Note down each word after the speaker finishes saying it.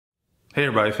Hey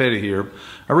everybody, Fetty here.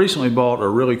 I recently bought a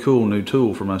really cool new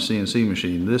tool for my CNC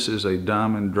machine. This is a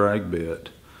diamond drag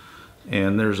bit.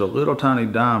 And there's a little tiny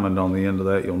diamond on the end of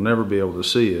that. You'll never be able to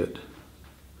see it.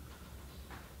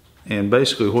 And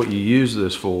basically what you use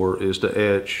this for is to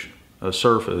etch a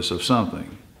surface of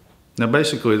something. Now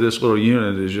basically this little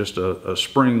unit is just a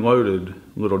spring-loaded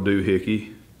little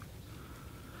doohickey.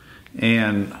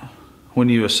 And when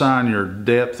you assign your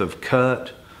depth of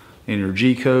cut in your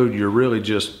G-code, you're really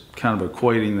just kind of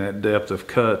equating that depth of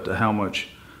cut to how much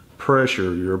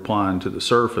pressure you're applying to the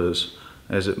surface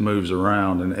as it moves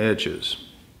around and etches.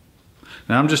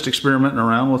 Now I'm just experimenting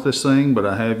around with this thing, but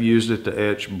I have used it to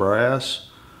etch brass,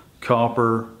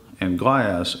 copper, and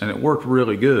glass, and it worked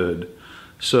really good.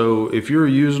 So if you're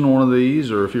using one of these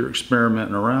or if you're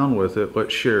experimenting around with it,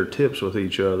 let's share tips with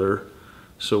each other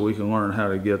so we can learn how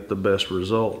to get the best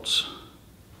results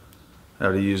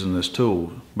out of using this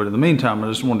tool. But in the meantime, I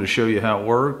just wanted to show you how it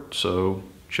worked, so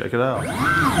check it out.